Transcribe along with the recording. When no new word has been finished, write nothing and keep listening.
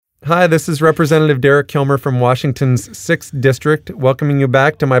Hi, this is Representative Derek Kilmer from Washington's 6th District, welcoming you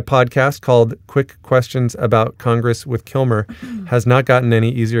back to my podcast called Quick Questions About Congress with Kilmer. Has not gotten any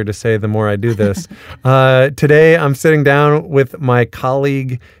easier to say the more I do this. Today, I'm sitting down with my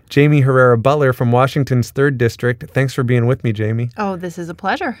colleague, Jamie Herrera Butler from Washington's 3rd District. Thanks for being with me, Jamie. Oh, this is a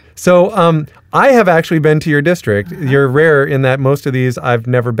pleasure. So I have actually been to your district. You're rare in that most of these I've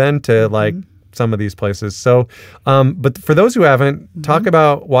never been to, like some of these places. So, but for those who haven't, talk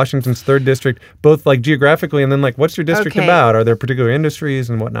about Washington's 3rd District, both like geographically and then like what's your district about? Are there particular industries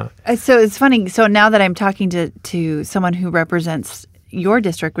and whatnot? So it's funny. So now that I'm talking to someone who represents your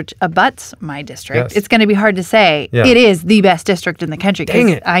district, which abuts my district, it's going to be hard to say. Yeah. It is the best district in the country. Dang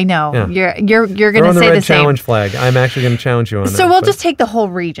it! I know you're going to say the same. Throw on the red challenge flag. I'm actually going to challenge you on that. So we'll just take the whole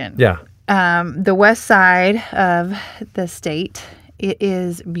region. Yeah. The west side of the state. It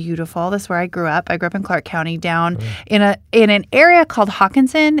is beautiful. That's where I grew up. I grew up in Clark County, down in an area called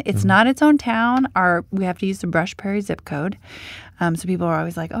Hawkinson. It's not its own town. We have to use the Brush Prairie zip code. So people are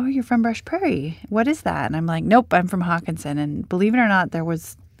always like, "Oh, you're from Brush Prairie. What is that?" And I'm like, "Nope, I'm from Hawkinson." And believe it or not, there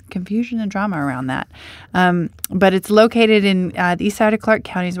was confusion and drama around that. But it's located in the east side of Clark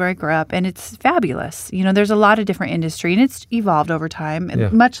County is where I grew up, and it's fabulous. You know, there's a lot of different industry, and it's evolved over time,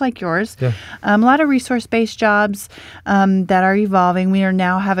 much like yours. Yeah. A lot of resource-based jobs that are evolving. We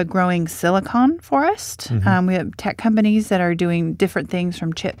now have a growing silicon forest. We have tech companies that are doing different things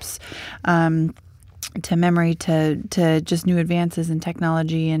from chips to memory to just new advances in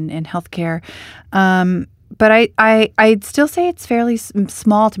technology and healthcare. But I'd still say it's fairly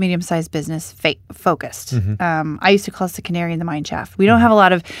small to medium-sized business focused. I used to call us the canary in the mine shaft. We don't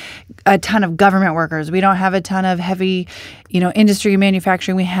have a ton of government workers. We don't have a ton of heavy, industry and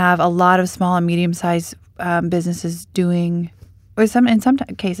manufacturing. We have a lot of small and medium-sized businesses doing, in some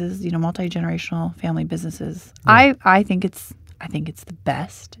cases, multi-generational family businesses. Yeah. I think it's the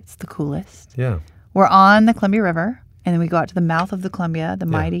best. It's the coolest. Yeah. We're on the Columbia River. And then we go out to the mouth of the Columbia, the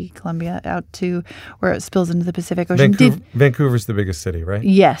mighty Columbia, out to where it spills into the Pacific Ocean. Vancouver's the biggest city, right?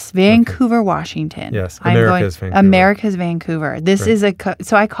 Yes, Vancouver, Washington. Yes, America's Vancouver. America's Vancouver. This is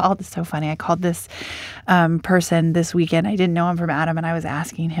so I called, it's so funny, I called this person this weekend. I didn't know him from Adam, and I was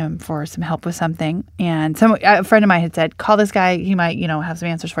asking him for some help with something. And a friend of mine had said, call this guy, he might, have some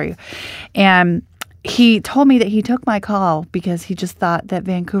answers for you. And he told me that he took my call because he just thought that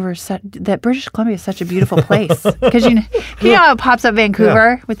that British Columbia is such a beautiful place. Because you know how it pops up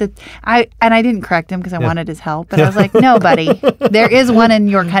Vancouver with I didn't correct him because I wanted his help, but I was like, no, buddy, there is one in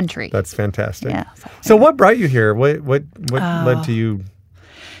your country. That's fantastic. Yeah. So what brought you here? What led to you?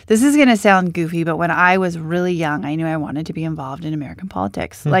 This is going to sound goofy, but when I was really young, I knew I wanted to be involved in American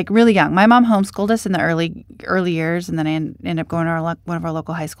politics. Like really young. My mom homeschooled us in the early years, and then I ended up going to one of our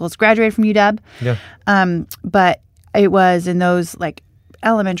local high schools. Graduated from UW. Yeah. But it was in those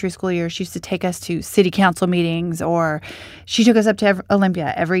elementary school years, she used to take us to city council meetings, or she took us up to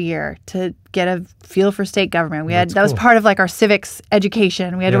Olympia every year to get a feel for state government. That was part of our civics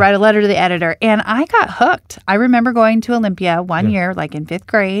education. We had to write a letter to the editor, and I got hooked. I remember going to Olympia one year, in 5th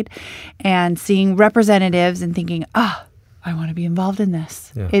grade, and seeing representatives and thinking, I want to be involved in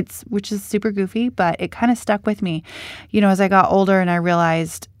this. Yeah. Which is super goofy, but it kind of stuck with me. As I got older and I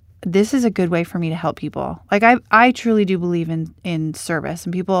realized this is a good way for me to help people. I truly do believe in service,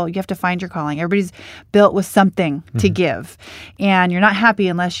 and people, you have to find your calling. Everybody's built with something to give, and you're not happy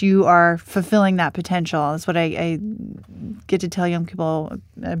unless you are fulfilling that potential. That's what I get to tell young people.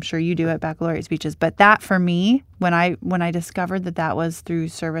 I'm sure you do at baccalaureate speeches, but that for me, when I discovered that was through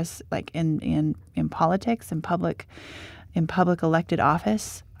service, in politics and public elected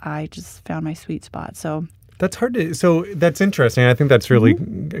office, I just found my sweet spot. So that's interesting. I think that's really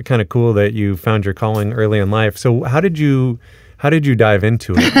kind of cool that you found your calling early in life. So how did you dive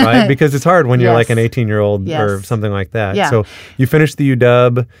into it, right? Because it's hard when you're like an 18-year-old or something like that. Yeah. So you finished the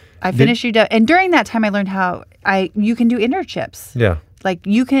UW. I finished UW. And during that time, I learned how you can do internships. Yeah.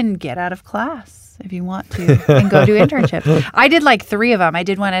 You can get out of class if you want to and go do internships. I did 3 of them. I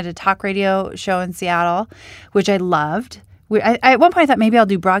did one at a talk radio show in Seattle, which I loved. At one point, I thought maybe I'll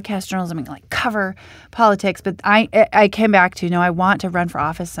do broadcast journalism and cover politics, but I came back to, no, I want to run for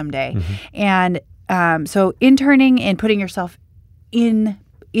office someday. And so interning and putting yourself in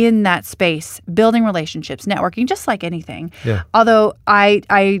that space, building relationships, networking, just like anything. Yeah. Although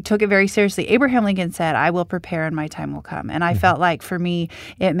I took it very seriously. Abraham Lincoln said, I will prepare and my time will come. And I felt like for me,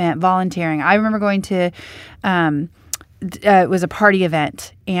 it meant volunteering. I remember going to it was a party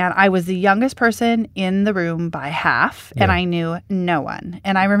event, and I was the youngest person in the room by half, and I knew no one.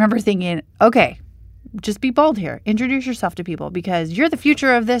 And I remember thinking, okay, just be bold here. Introduce yourself to people because you're the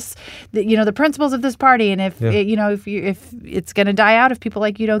future of this, the principles of this party. And if it's going to die out if people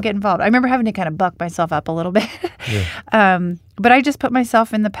like you don't get involved. I remember having to kind of buck myself up a little bit. But I just put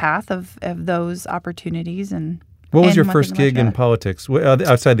myself in the path of those opportunities. And what was your first gig in politics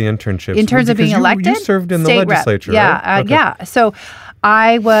outside the internships? In terms of being elected? You served in the legislature, right? Yeah. So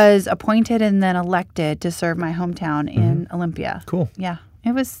I was appointed and then elected to serve my hometown in Olympia. Cool. Yeah.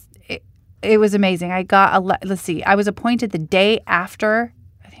 It was amazing. I got, let's see, I was appointed the day after,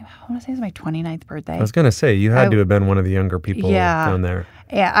 I want to say it was my 29th birthday. I was going to say, you had to have been one of the younger people down there.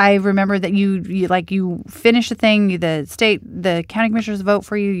 Yeah, I remember that you finish the thing, the county commissioners vote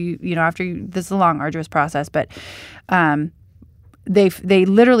for you, this is a long, arduous process, but they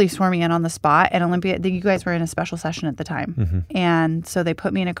literally swore me in on the spot at Olympia. You guys were in a special session at the time. And so they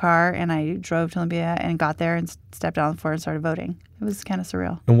put me in a car and I drove to Olympia and got there and stepped on the floor and started voting. It was kind of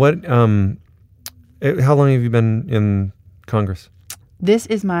surreal. And how long have you been in Congress? This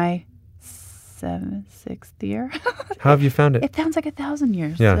is my sixth year. How have you found it? It sounds like 1,000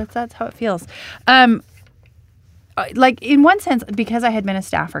 years. Yeah. That's how it feels. Like in one sense, because I had been a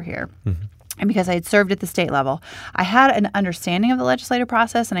staffer here, and because I had served at the state level, I had an understanding of the legislative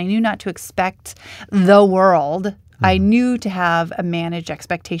process, and I knew not to expect the world. I knew to have a managed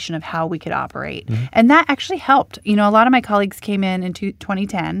expectation of how we could operate. And that actually helped. A lot of my colleagues came in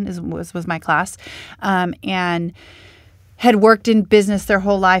 2010, was my class, and had worked in business their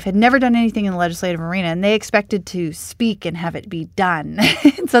whole life, had never done anything in the legislative arena, and they expected to speak and have it be done.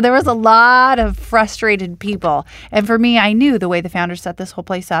 So there was a lot of frustrated people. And for me, I knew the way the founders set this whole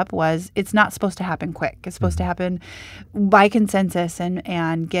place up was it's not supposed to happen quick. It's supposed to happen by consensus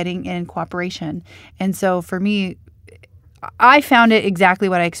and getting in cooperation. And so for me, I found it exactly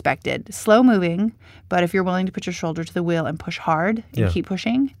what I expected. Slow moving, but if you're willing to put your shoulder to the wheel and push hard and keep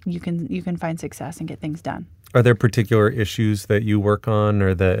pushing, you can find success and get things done. Are there particular issues that you work on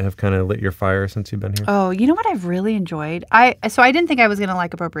or that have kind of lit your fire since you've been here? Oh, you know what I've really enjoyed? I didn't think I was going to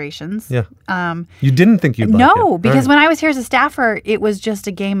like appropriations. Yeah. You didn't think you'd like it? No, because when I was here as a staffer, it was just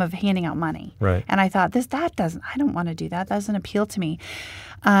a game of handing out money. Right. And I thought, I don't want to do that. That doesn't appeal to me.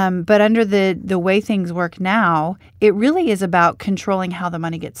 But under the way things work now, it really is about controlling how the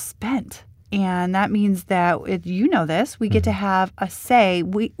money gets spent. And that means that, we get to have a say.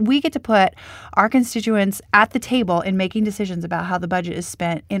 We get to put our constituents at the table in making decisions about how the budget is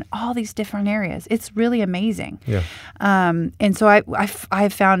spent in all these different areas. It's really amazing. Yeah. And so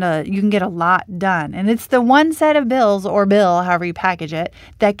I've found you can get a lot done. And it's the one set of bills or bill, however you package it,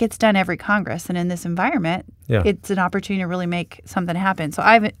 that gets done every Congress. And in this environment, it's an opportunity to really make something happen. So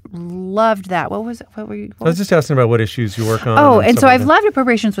I've loved that. What was it? What were you? I was just asking about what issues you work on. Oh, and so I've loved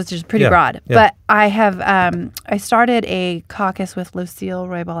appropriations, which is pretty broad. Yeah. But I have I started a caucus with Lucille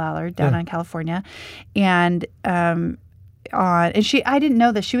Roybal Allard down in California, and I didn't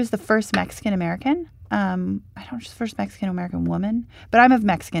know that she was the first Mexican American. She's the first Mexican American woman, but I'm of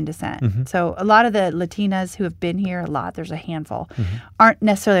Mexican descent. So a lot of the Latinas who have been here, there's a handful, aren't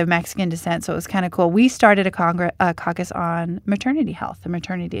necessarily of Mexican descent. So it was kind of cool. We started a caucus on maternity health and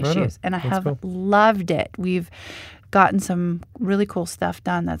maternity issues, and I have loved it. We've gotten some really cool stuff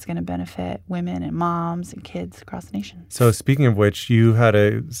done that's going to benefit women and moms and kids across the nation. So speaking of which, you had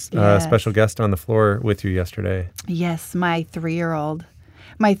a special guest on the floor with you yesterday. Yes, my 3-year-old.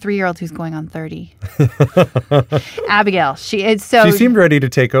 My 3-year-old who's going on 30. Abigail. She seemed ready to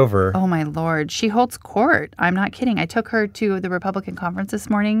take over. Oh, my Lord. She holds court. I'm not kidding. I took her to the Republican conference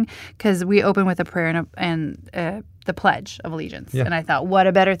this morning because we opened with a prayer and the Pledge of Allegiance. Yeah. And I thought, what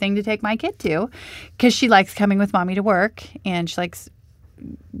a better thing to take my kid to, because she likes coming with mommy to work and she likes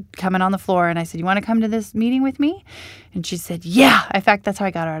coming on the floor. And I said, you want to come to this meeting with me? And she said, yeah. In fact, that's how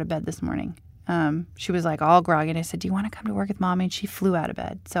I got her out of bed this morning. She was like all groggy, and I said, do you want to come to work with mommy? And she flew out of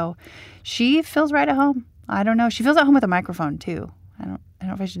bed. So she feels right at home. I don't know. She feels at home with a microphone too. I don't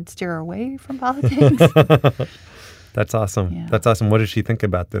know if I should steer her away from politics. That's awesome. Yeah. That's awesome. What does she think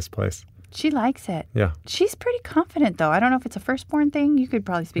about this place? She likes it. Yeah. She's pretty confident, though. I don't know if it's a firstborn thing. You could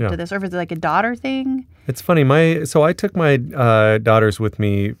probably speak to this, or if it's like a daughter thing. It's funny. So I took my daughters with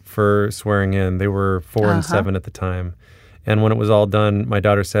me for swearing in. They were 4 and 7 at the time. And when it was all done, my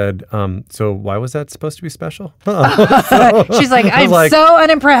daughter said, so why was that supposed to be special? She's like, I'm so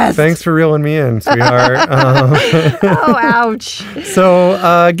unimpressed. Thanks for reeling me in, sweetheart. Oh, ouch.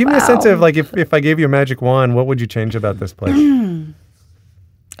 So give me a sense of, like, if I gave you a magic wand, what would you change about this place?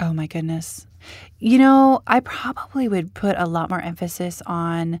 Oh, my goodness. I probably would put a lot more emphasis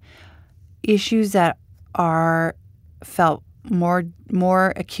on issues that are felt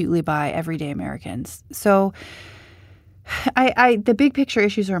more acutely by everyday Americans. So the big picture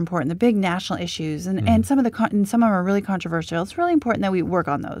issues are important. The big national issues, and some of them are really controversial. It's really important that we work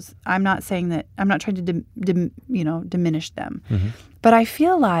on those. I'm not saying that. I'm not trying to diminish them, but I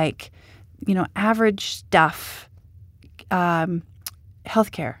feel like average stuff,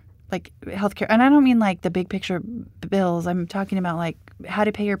 healthcare, and I don't mean like the big picture bills. I'm talking about like how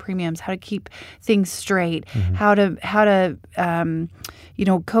to pay your premiums, how to keep things straight, how to copays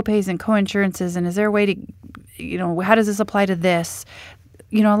and coinsurances, and is there a way to how does this apply to this?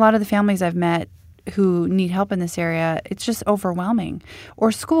 A lot of the families I've met who need help in this area, it's just overwhelming.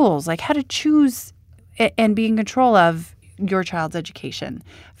 Or schools, like how to choose and be in control of your child's education.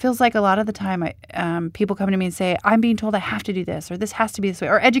 Feels like a lot of the time people come to me and say, I'm being told I have to do this, or this has to be this way.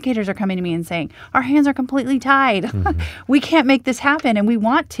 Or educators are coming to me and saying, our hands are completely tied. We can't make this happen, and we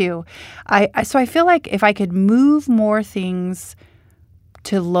want to. So I feel like if I could move more things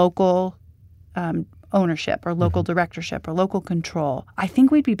to local ownership or local directorship or local control, I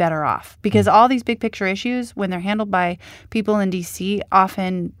think we'd be better off. Because all these big picture issues, when they're handled by people in D.C.,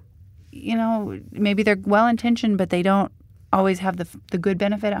 often, maybe they're well-intentioned, but they don't always have the good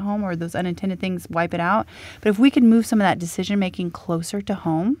benefit at home, or those unintended things wipe it out. But if we could move some of that decision-making closer to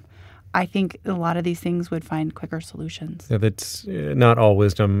home, I think a lot of these things would find quicker solutions. Yeah, that's not all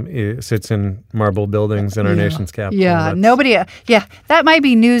wisdom sits in marble buildings in our nation's capital. Yeah, that might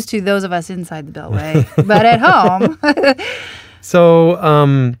be news to those of us inside the Beltway, but at home. So,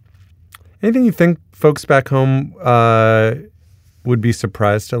 anything you think folks back home would be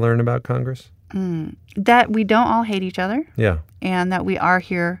surprised to learn about Congress? That we don't all hate each other. Yeah. And that we are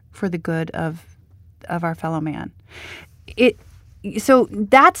here for the good of our fellow man. So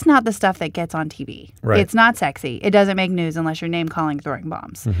that's not the stuff that gets on TV. Right. It's not sexy. It doesn't make news unless you're name calling throwing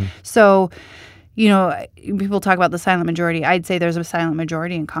bombs. So, people talk about the silent majority. I'd say there's a silent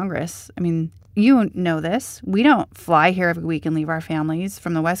majority in Congress. I mean, you know this. We don't fly here every week and leave our families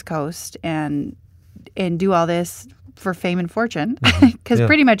from the West Coast and do all this for fame and fortune, because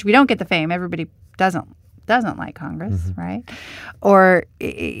pretty much we don't get the fame. Everybody doesn't like Congress, right? Or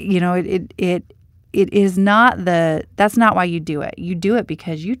it is not that's not why you do it. You do it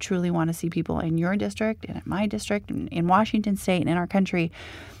because you truly want to see people in your district and in my district and in Washington State and in our country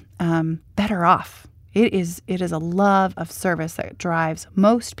better off. It is a love of service that drives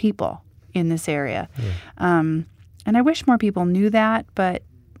most people in this area. And I wish more people knew that, but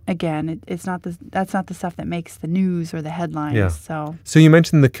again, that's not the stuff that makes the news or the headlines. Yeah. So you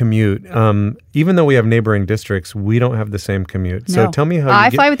mentioned the commute. Even though we have neighboring districts, we don't have the same commute. No. So tell me how I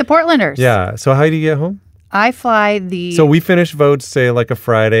fly with the Portlanders. Yeah. So how do you get home? I fly So we finish votes, say, like a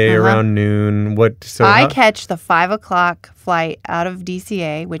Friday around noon. I catch the 5 o'clock flight out of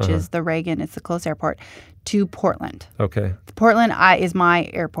DCA, which is the Reagan, it's the close airport, to Portland. Okay. Portland is my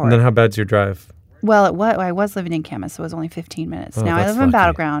airport. And then how bad's your drive? Well, I was living in Camas, so it was only 15 minutes. Now I live in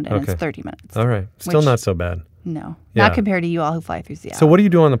Battleground, and it's 30 minutes. All right. Still not so bad. No. Not compared to you all who fly through Seattle. So what do you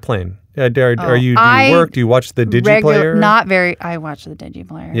do on the plane? Do you work? Do you watch the DigiPlayer? Not very. I watch the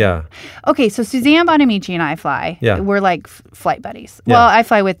DigiPlayer. Yeah. Okay, so Suzanne Bonamici and I fly. Yeah. We're like flight buddies. Yeah. Well, I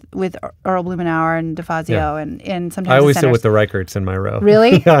fly with Earl Blumenauer and DeFazio and sometimes I always the sit with the Reicherts in my row.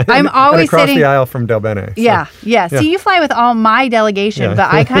 Really? Yeah, I'm always across sitting the aisle from Del Bene. So. Yeah. So you fly with all my delegation,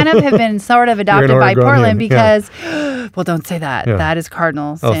 but I kind of have been sort of adopted by Oregonian. Portland because, well, don't say that. Yeah. That is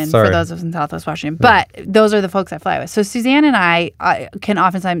cardinal sin sorry. for those of us in Southwest Washington. But those are the folks I fly with. So Suzanne and I can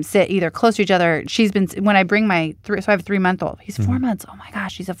oftentimes sit either close to each other. She's been, when I bring my, so I have a 3-month-old. He's 4 months. Oh my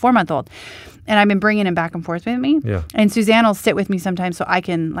gosh, he's a 4-month-old. And I've been bringing him back and forth with me. Yeah. And Suzanne will sit with me sometimes so I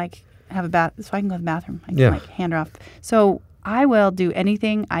can have a bath, so I can go to the bathroom. I can hand her off. So I will do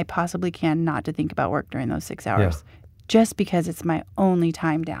anything I possibly can not to think about work during those 6 hours. Just because it's my only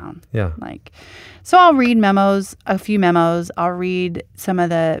time down. Yeah. So I'll read a few memos. I'll read some of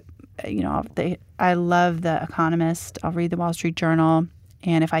the, I love The Economist. I'll read the Wall Street Journal.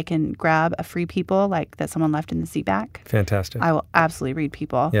 And if I can grab a Free People, like that someone left in the seat back. Fantastic. I will absolutely read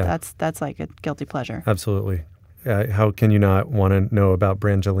People. Yeah. That's like a guilty pleasure. Absolutely. How can you not want to know about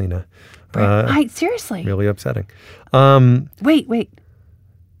Brangelina? Seriously. Really upsetting. Wait.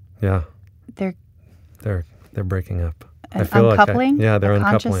 Yeah. They're breaking up. Uncoupling? They're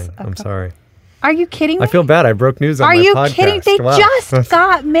uncoupling. I'm sorry. Are you kidding me? I feel bad. I broke news on my podcast. Are you kidding? They just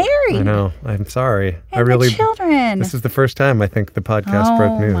got married. I know. I'm sorry. And the children. This is the first time I think the podcast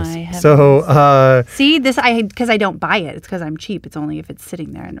broke news. My heavens. So see this, because I don't buy it. It's because I'm cheap. It's only if it's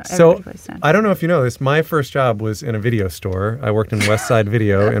sitting there and so I don't know if you know this. My first job was in a video store. I worked in West Side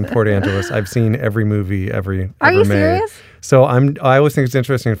Video in Port Angeles. I've seen every movie ever made. Are you serious? So I always think it's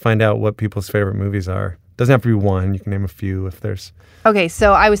interesting to find out what people's favorite movies are. Doesn't have to be one. You can name a few if there's. Okay,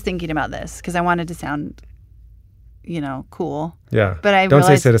 so I was thinking about this because I wanted to sound cool. Yeah. But I don't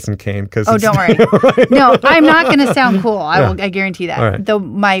realized, say Citizen Kane because don't worry. No, I'm not going to sound cool. I guarantee that. All right.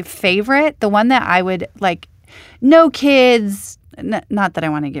 My favorite, the one that I would like, no kids. Not that I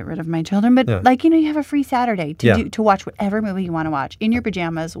want to get rid of my children, but you have a free Saturday to watch whatever movie you want to watch in your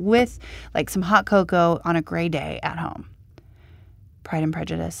pajamas with like some hot cocoa on a gray day at home. Pride and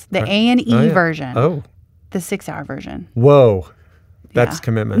Prejudice, the A&E version. Oh, the 6-hour version. Whoa, that's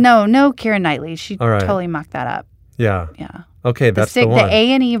commitment. No, Keira Knightley. She totally mucked that up. Yeah. Yeah. Okay, that's the one. The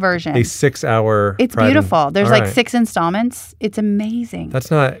A&E version. A 6-hour. It's beautiful. There's 6 installments. It's amazing. That's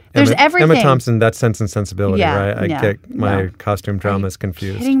not. There's everything. Emma Thompson. That's Sense and Sensibility, right? I get my costume dramas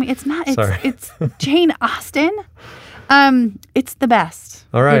confused. Kidding me? It's not. Sorry. It's Jane Austen. It's the best.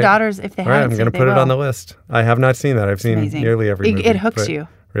 All right. Your daughters, if they haven't, I'm going to put it on the list. I have not seen that. I've seen nearly every movie. It hooks you.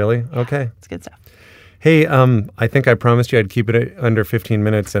 Really? Okay. It's good stuff. Hey, I think I promised you I'd keep it under 15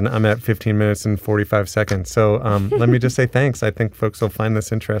 minutes, and I'm at 15 minutes and 45 seconds. So let me just say thanks. I think folks will find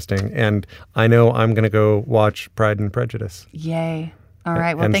this interesting. And I know I'm going to go watch Pride and Prejudice. Yay. All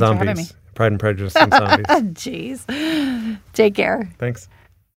right. Well, and thanks zombies. for having me. Pride and Prejudice and zombies. Jeez. Take care. Thanks.